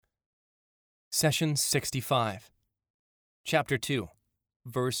Session 65, Chapter 2,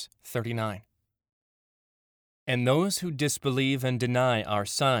 Verse 39. And those who disbelieve and deny our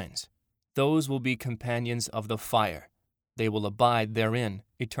signs, those will be companions of the fire. They will abide therein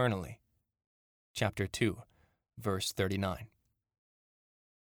eternally. Chapter 2, Verse 39.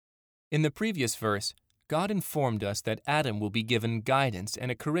 In the previous verse, God informed us that Adam will be given guidance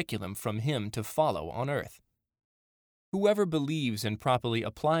and a curriculum from him to follow on earth. Whoever believes and properly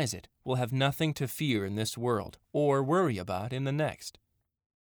applies it will have nothing to fear in this world or worry about in the next.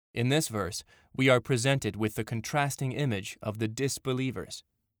 In this verse, we are presented with the contrasting image of the disbelievers.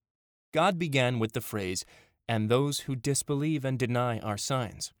 God began with the phrase, "and those who disbelieve and deny our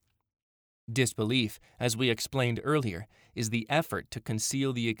signs." Disbelief, as we explained earlier, is the effort to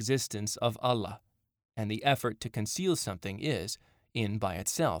conceal the existence of Allah, and the effort to conceal something is, in by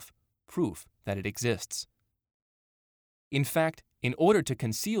itself, proof that it exists. In fact, in order to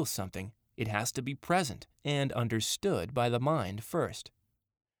conceal something, it has to be present and understood by the mind first.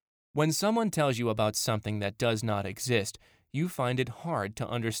 When someone tells you about something that does not exist, you find it hard to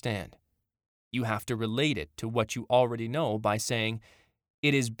understand. You have to relate it to what you already know by saying,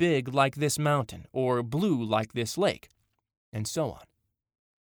 "It is big like this mountain," or "blue like this lake," and so on.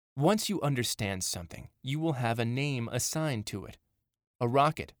 Once you understand something, you will have a name assigned to it. A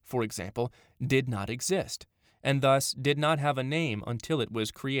rocket, for example, did not exist, and thus did not have a name until it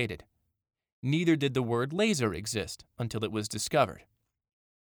was created. Neither did the word laser exist until it was discovered.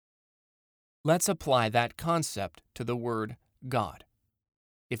 Let's apply that concept to the word God.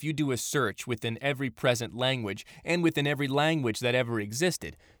 If you do a search within every present language and within every language that ever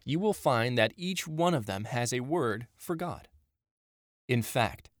existed, you will find that each one of them has a word for God. In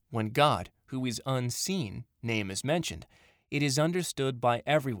fact, when God, who is unseen, name is mentioned, it is understood by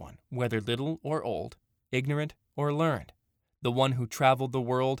everyone, whether little or old, ignorant or learned, the one who traveled the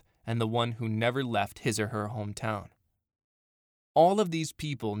world and the one who never left his or her hometown. All of these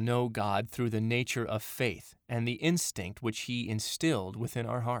people know God through the nature of faith and the instinct which He instilled within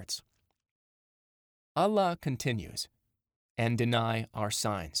our hearts. Allah continues, "and deny our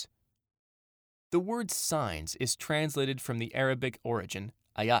signs." The word signs is translated from the Arabic origin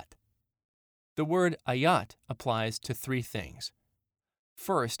ayat. The word ayat applies to three things.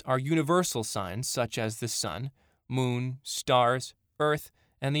 First are universal signs such as the sun, moon, stars, earth,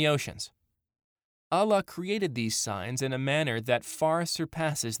 and the oceans. Allah created these signs in a manner that far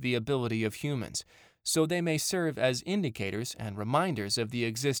surpasses the ability of humans, so they may serve as indicators and reminders of the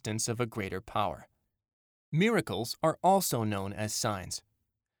existence of a greater power. Miracles are also known as signs.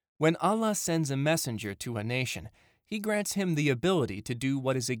 When Allah sends a messenger to a nation, He grants him the ability to do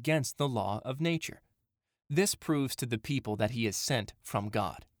what is against the law of nature. This proves to the people that he is sent from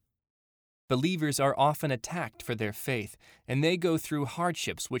God. Believers are often attacked for their faith, and they go through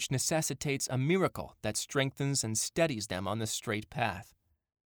hardships which necessitates a miracle that strengthens and steadies them on the straight path.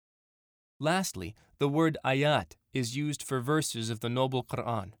 Lastly, the word ayat is used for verses of the noble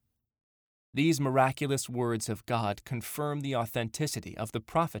Quran. These miraculous words of God confirm the authenticity of the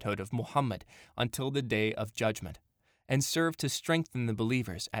prophethood of Muhammad until the day of judgment, and serve to strengthen the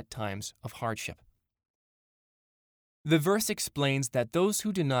believers at times of hardship. The verse explains that those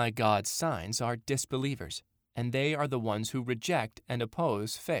who deny God's signs are disbelievers, and they are the ones who reject and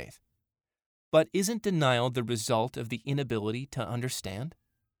oppose faith. But isn't denial the result of the inability to understand?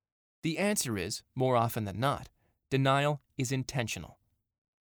 The answer is, more often than not, denial is intentional.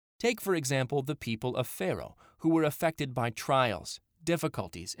 Take, for example, the people of Pharaoh, who were affected by trials,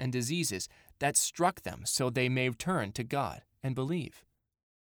 difficulties, and diseases that struck them so they may turn to God and believe.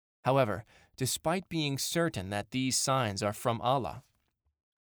 However, despite being certain that these signs are from Allah,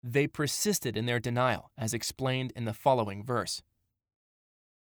 they persisted in their denial, as explained in the following verse.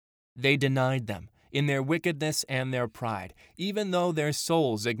 They denied them in their wickedness and their pride, even though their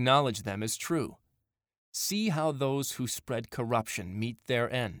souls acknowledged them as true. See how those who spread corruption meet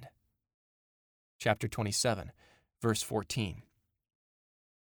their end. Chapter 27, verse 14.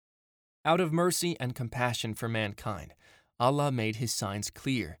 Out of mercy and compassion for mankind, Allah made His signs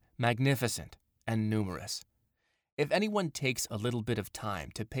clear, magnificent, and numerous. If anyone takes a little bit of time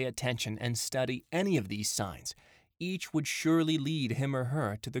to pay attention and study any of these signs, each would surely lead him or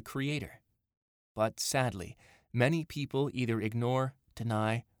her to the Creator. But sadly, many people either ignore,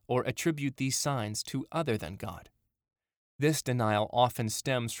 deny, or attribute these signs to other than God. This denial often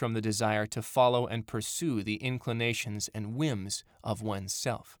stems from the desire to follow and pursue the inclinations and whims of one's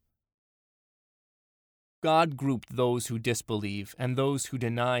self. God grouped those who disbelieve and those who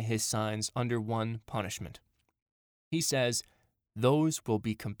deny His signs under one punishment. He says, "Those will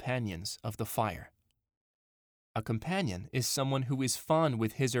be companions of the fire." A companion is someone who is fond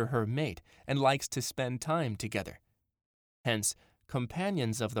with his or her mate and likes to spend time together. Hence,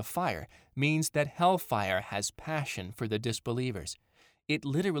 companions of the fire means that hellfire has passion for the disbelievers. It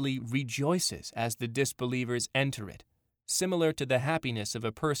literally rejoices as the disbelievers enter it, similar to the happiness of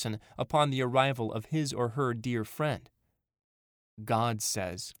a person upon the arrival of his or her dear friend. God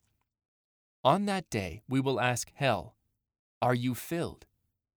says, "On that day we will ask hell, 'Are you filled?'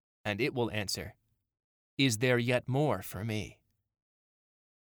 And it will answer, 'Is there yet more for me?'"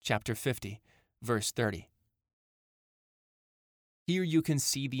 Chapter 50, verse 30. Here you can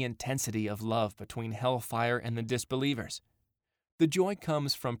see the intensity of love between hellfire and the disbelievers. The joy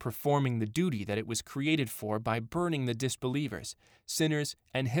comes from performing the duty that it was created for by burning the disbelievers, sinners,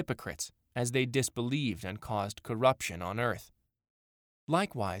 and hypocrites as they disbelieved and caused corruption on earth.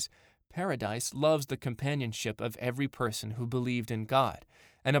 Likewise, Paradise loves the companionship of every person who believed in God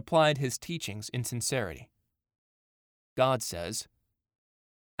and applied His teachings in sincerity. God says,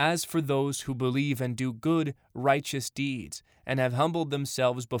 "As for those who believe and do good, righteous deeds, and have humbled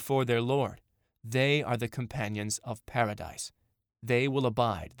themselves before their Lord, they are the companions of Paradise. They will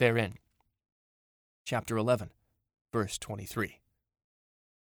abide therein." Chapter 11, verse 23.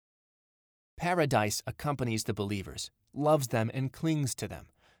 Paradise accompanies the believers, loves them, and clings to them,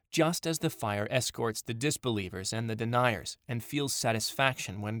 just as the fire escorts the disbelievers and the deniers and feels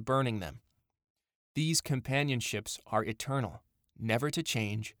satisfaction when burning them. These companionships are eternal, never to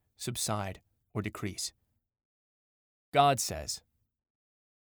change, subside, or decrease. God says,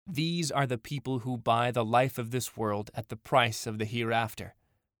 "These are the people who buy the life of this world at the price of the hereafter.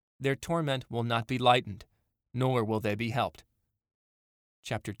 Their torment will not be lightened, nor will they be helped."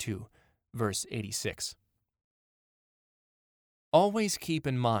 Chapter 2, verse 86. Always keep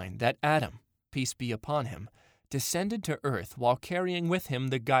in mind that Adam, peace be upon him, descended to earth while carrying with him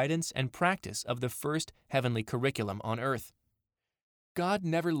the guidance and practice of the first heavenly curriculum on earth. God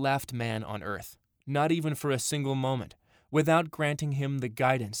never left man on earth, not even for a single moment, without granting him the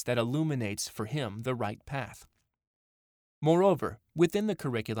guidance that illuminates for him the right path. Moreover, within the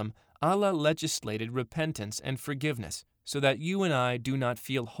curriculum, Allah legislated repentance and forgiveness so that you and I do not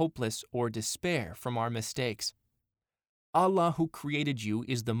feel hopeless or despair from our mistakes. Allah who created you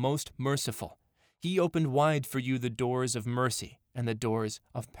is the most merciful. He opened wide for you the doors of mercy and the doors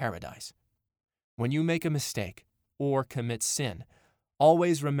of paradise. When you make a mistake or commit sin,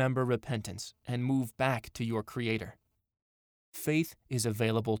 always remember repentance and move back to your Creator. Faith is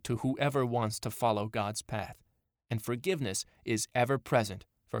available to whoever wants to follow God's path, and forgiveness is ever present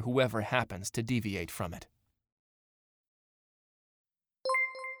for whoever happens to deviate from it.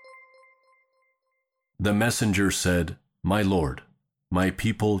 The messenger said, "My Lord, my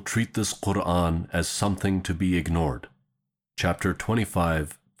people treat this Quran as something to be ignored." Chapter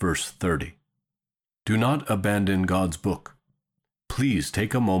 25, verse 30. Do not abandon God's book. Please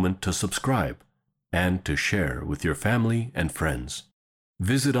take a moment to subscribe and to share with your family and friends.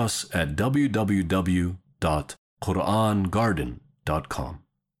 Visit us at www.qurangarden.com.